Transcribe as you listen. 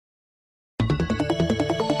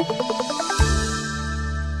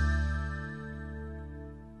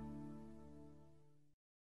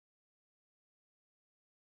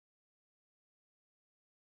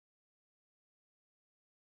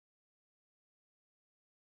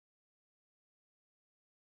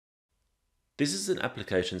This is an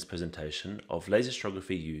applications presentation of laser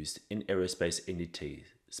shearography used in Aerospace NDT,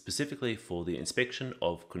 specifically for the inspection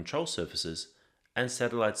of control surfaces and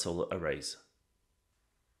satellite solar arrays.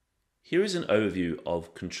 Here is an overview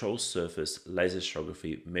of control surface laser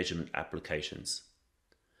shearography measurement applications.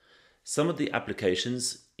 Some of the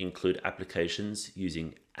applications include applications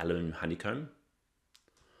using aluminium honeycomb,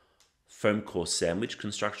 foam core sandwich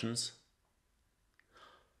constructions,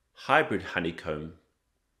 hybrid honeycomb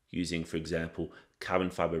using, for example, carbon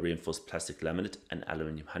fiber reinforced plastic laminate and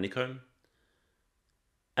aluminium honeycomb,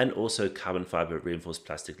 and also carbon fiber reinforced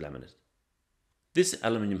plastic laminate. This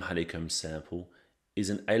aluminium honeycomb sample is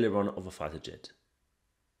an aileron of a fighter jet.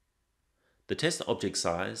 The test object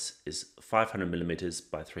size is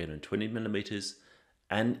 500mm by 320mm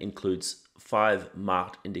and includes 5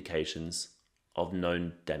 marked indications of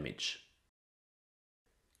known damage.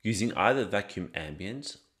 Using either vacuum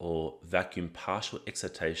ambient or vacuum partial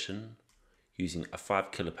excitation using a 5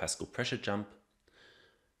 kilopascal pressure jump,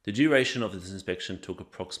 the duration of this inspection took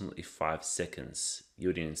approximately 5 seconds,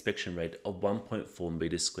 yielding an inspection rate of 1.4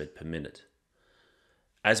 meters squared per minute.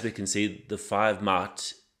 As we can see, the 5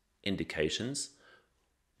 marked indications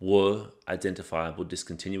were identifiable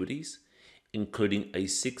discontinuities, including a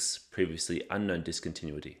 6th previously unknown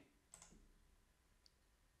discontinuity.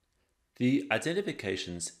 The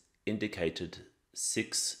identifications indicated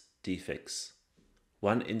 6 defects: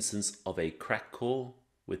 1 instance of a crack core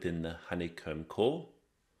within the honeycomb core,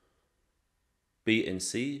 B and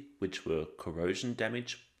C, which were corrosion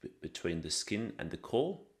damage between the skin and the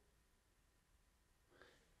core,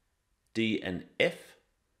 D and F,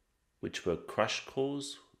 which were crush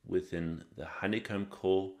cores within the honeycomb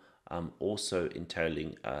core, also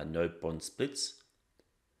entailing node bond splits,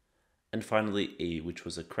 and finally E, which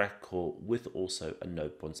was a crack core with also a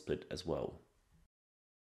node bond split as well.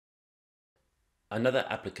 Another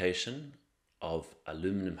application of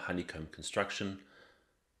aluminum honeycomb construction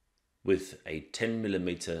with a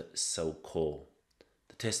 10mm cell core.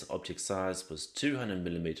 The test object size was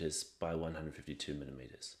 200mm by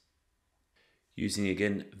 152mm. Using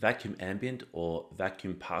again vacuum ambient or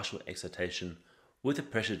vacuum partial excitation with a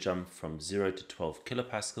pressure jump from 0 to 12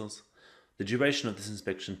 kilopascals, the duration of this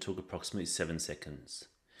inspection took approximately 7 seconds,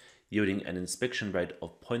 yielding an inspection rate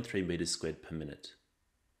of 0.3 meters squared per minute.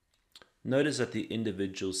 Notice that the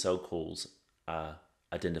individual cell cores are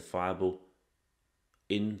identifiable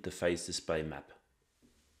in the phase display map.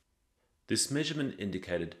 This measurement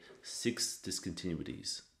indicated 6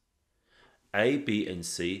 discontinuities. A, B, and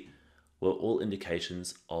C were all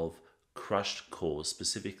indications of crushed cores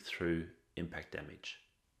specific through impact damage.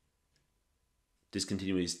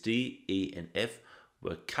 Discontinuities D, E, and F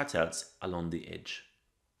were cutouts along the edge.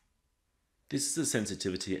 This is a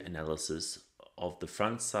sensitivity analysis of the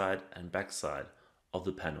front side and back side of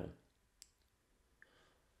the panel.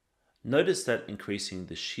 Notice that increasing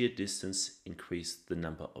the shear distance increased the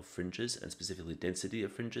number of fringes and specifically density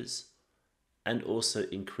of fringes, and also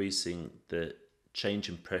increasing the change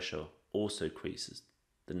in pressure also increases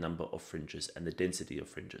the number of fringes and the density of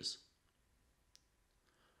fringes.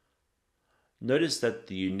 Notice that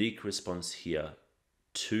the unique response here,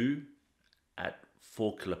 2 at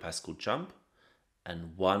 4 kilopascal jump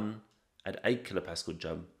and 1 at 8 kilopascal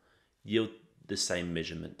jump, yield the same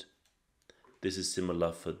measurement. This is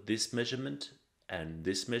similar for this measurement and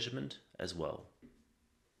this measurement as well.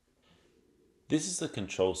 This is the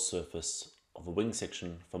control surface of a wing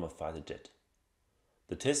section from a fighter jet.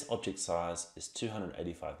 The test object size is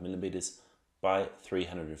 285mm by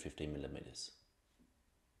 350mm.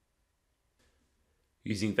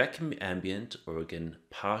 Using vacuum ambient or again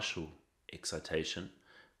partial excitation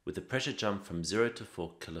with a pressure jump from 0 to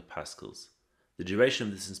 4 kilopascals, the duration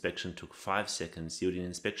of this inspection took 5 seconds, yielding an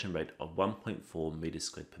inspection rate of 1.4 meters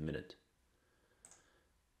squared per minute.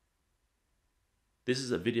 This is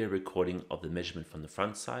a video recording of the measurement from the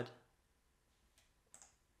front side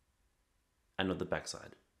and of the back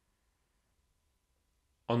side.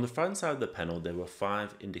 On the front side of the panel, there were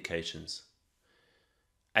 5 indications.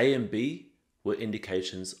 A and B were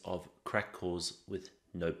indications of crack cores with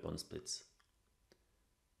node bond splits.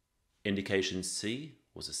 Indication C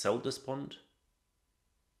was a cell despond.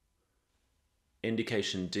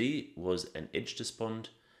 Indication D was an edge despond,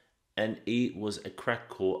 and E was a crack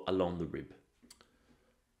core along the rib.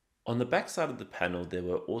 On the back side of the panel, there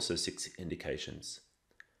were also 6 indications.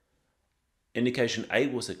 Indication A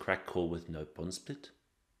was a crack core with node bond split.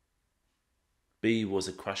 B was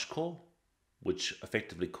a crush core, which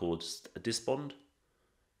effectively caused a disbond.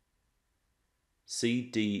 C,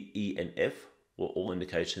 D, E, and F were all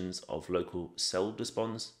indications of local cell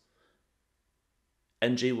disbonds.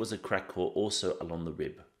 And G was a crack core also along the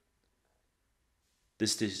rib.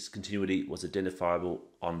 This discontinuity was identifiable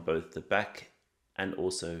on both the back and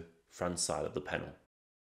also front side of the panel.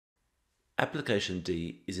 Application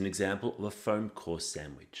D is an example of a foam core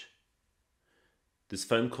sandwich. This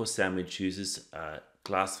foam core sandwich uses a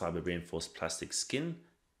glass fiber reinforced plastic skin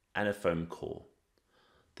and a foam core.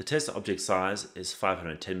 The test object size is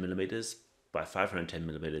 510mm by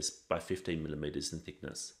 510mm by 15mm in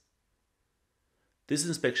thickness. This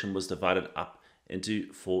inspection was divided up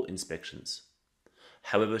into 4 inspections.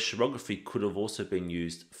 However, shearography could have also been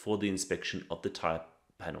used for the inspection of the tire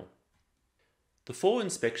panel. The 4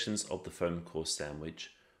 inspections of the foam core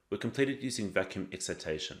sandwich were completed using vacuum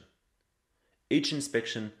excitation. Each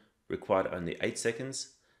inspection required only 8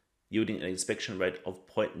 seconds, yielding an inspection rate of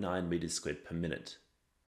 0.9 meters squared per minute.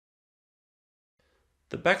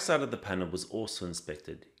 The backside of the panel was also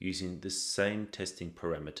inspected using the same testing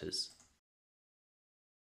parameters.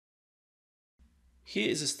 Here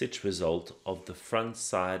is a stitch result of the front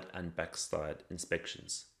side and back side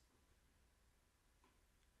inspections.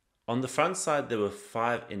 On the front side there were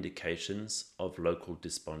 5 indications of local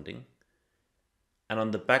disbonding, and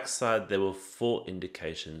on the back side there were 4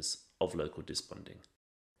 indications of local disbonding.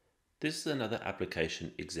 This is another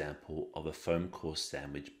application example of a foam core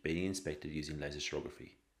sandwich being inspected using laser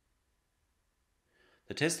shearography.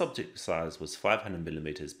 The test object size was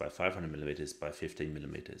 500mm by 500mm by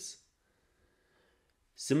 15mm.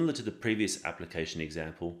 Similar to the previous application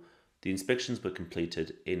example, the inspections were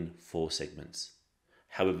completed in 4 segments.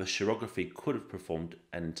 However, shearography could have performed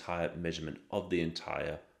an entire measurement of the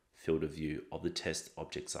entire field of view of the test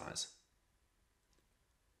object size.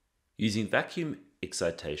 Using vacuum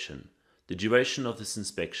excitation, the duration of this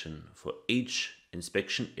inspection for each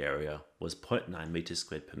inspection area was 0.9 meters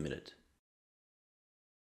squared per minute.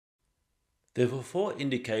 There were 4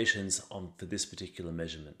 indications for this particular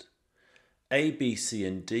measurement. A, B, C,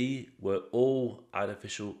 and D were all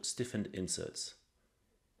artificial stiffened inserts.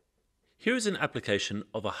 Here is an application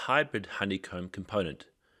of a hybrid honeycomb component.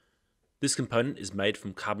 This component is made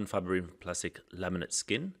from carbon fiber reinforced plastic laminate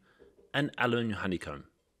skin and aluminium honeycomb.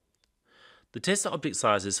 The test object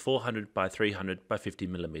size is 400 by 300 by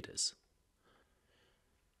 50mm.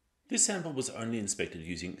 This sample was only inspected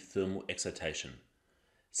using thermal excitation,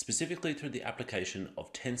 specifically through the application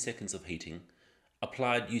of 10 seconds of heating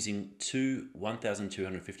applied using 2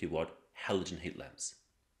 1250 watt halogen heat lamps.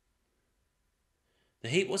 The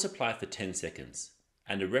heat was applied for 10 seconds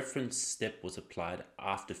and a reference step was applied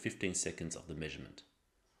after 15 seconds of the measurement.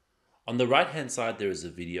 On the right hand side there is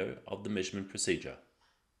a video of the measurement procedure.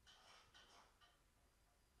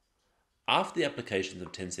 After the application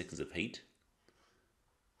of 10 seconds of heat,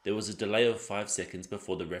 there was a delay of 5 seconds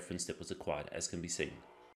before the reference step was acquired, as can be seen.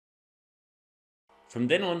 From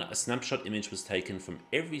then on, a snapshot image was taken from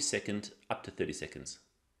every second up to 30 seconds.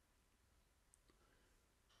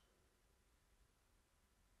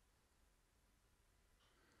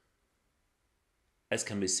 As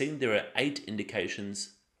can be seen, there are 8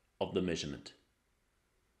 indications of the measurement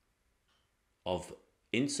of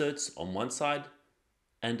inserts on one side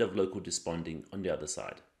and of local disbonding on the other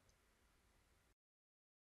side.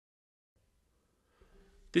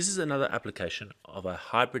 This is another application of a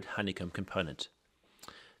hybrid honeycomb component.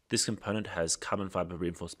 This component has carbon fiber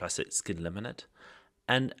reinforced plastic skin laminate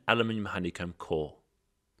and aluminium honeycomb core.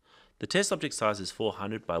 The test object size is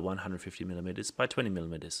 400 by 150mm by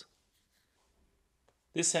 20mm.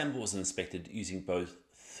 This sample was inspected using both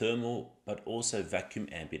thermal but also vacuum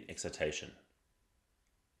ambient excitation.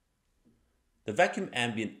 The vacuum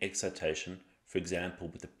ambient excitation, for example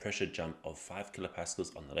with a pressure jump of 5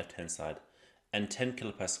 kilopascals on the left hand side and 10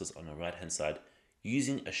 kilopascals on the right hand side,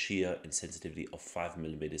 using a shear and sensitivity of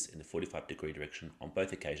 5mm in the 45-degree direction on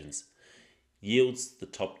both occasions, yields the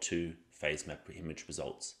top 2 phase map image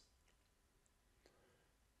results.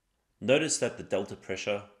 Notice that the delta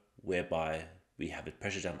pressure, whereby we have a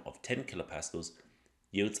pressure jump of 10 kilopascals,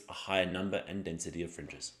 yields a higher number and density of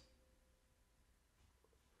fringes.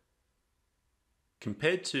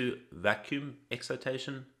 Compared to vacuum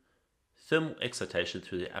excitation, thermal excitation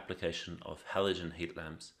through the application of halogen heat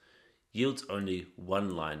lamps yields only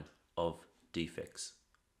one line of defects.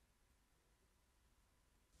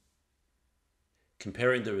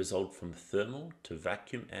 Comparing the result from thermal to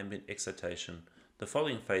vacuum ambient excitation, the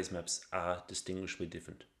following phase maps are distinguishably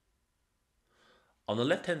different. On the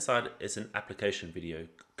left hand side is an application video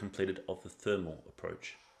completed of the thermal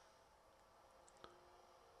approach.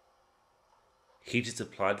 Heat is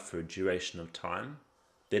applied for a duration of time,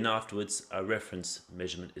 then afterwards a reference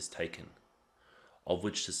measurement is taken, of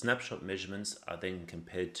which the snapshot measurements are then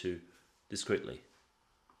compared to discretely.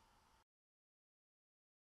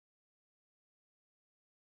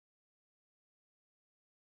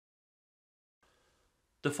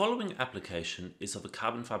 The following application is of a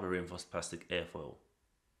carbon fiber reinforced plastic airfoil.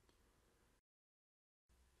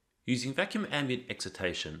 Using vacuum ambient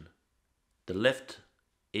excitation, the left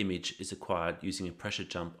image is acquired using a pressure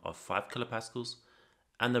jump of 5 kilopascals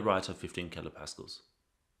and the right of 15 kilopascals.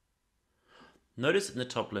 Notice in the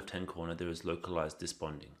top left hand corner there is localized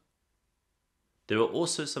disbonding. There are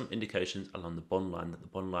also some indications along the bond line that the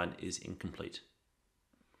bond line is incomplete.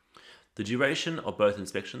 The duration of both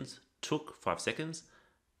inspections took 5 seconds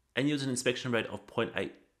and yields an inspection rate of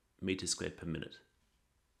 0.8 meters squared per minute.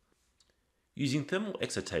 Using thermal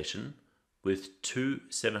excitation with two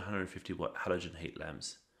 750 watt halogen heat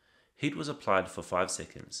lamps, heat was applied for 5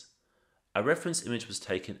 seconds. A reference image was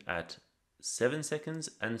taken at 7 seconds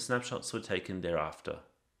and snapshots were taken thereafter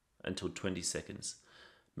until 20 seconds,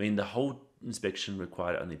 meaning the whole inspection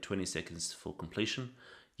required only 20 seconds for completion,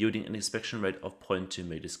 yielding an inspection rate of 0.2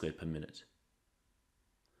 meters squared per minute.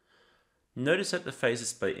 Notice that the phase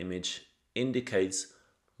display image indicates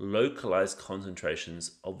localized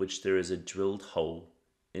concentrations of which there is a drilled hole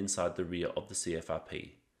inside the rear of the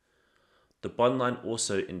CFRP. The bond line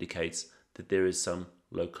also indicates that there is some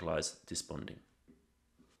localized disbonding.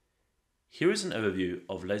 Here is an overview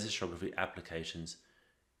of laser shearography applications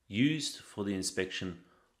used for the inspection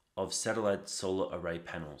of satellite solar array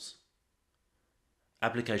panels.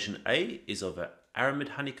 Application A is of an aramid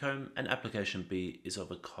honeycomb and application B is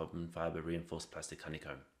of a carbon fiber reinforced plastic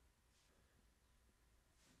honeycomb.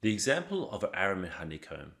 The example of an aramid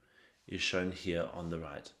honeycomb is shown here on the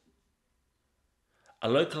right. A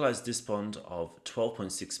localized disbond of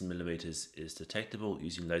 12.6 millimeters is detectable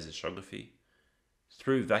using laser shearography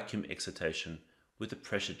through vacuum excitation with a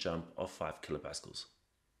pressure jump of 5 kilopascals.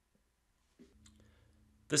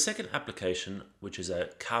 The second application, which is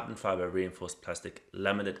a carbon fiber reinforced plastic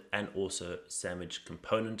laminate and also sandwich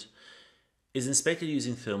component, is inspected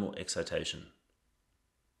using thermal excitation.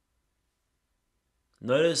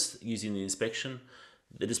 Notice using the inspection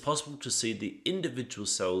that it is possible to see the individual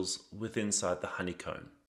cells within inside the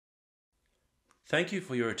honeycomb. Thank you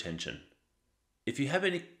for your attention. If you have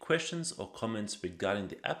any questions or comments regarding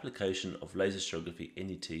the application of Laser Shearography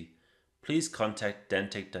NDT, please contact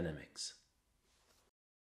Dantec Dynamics.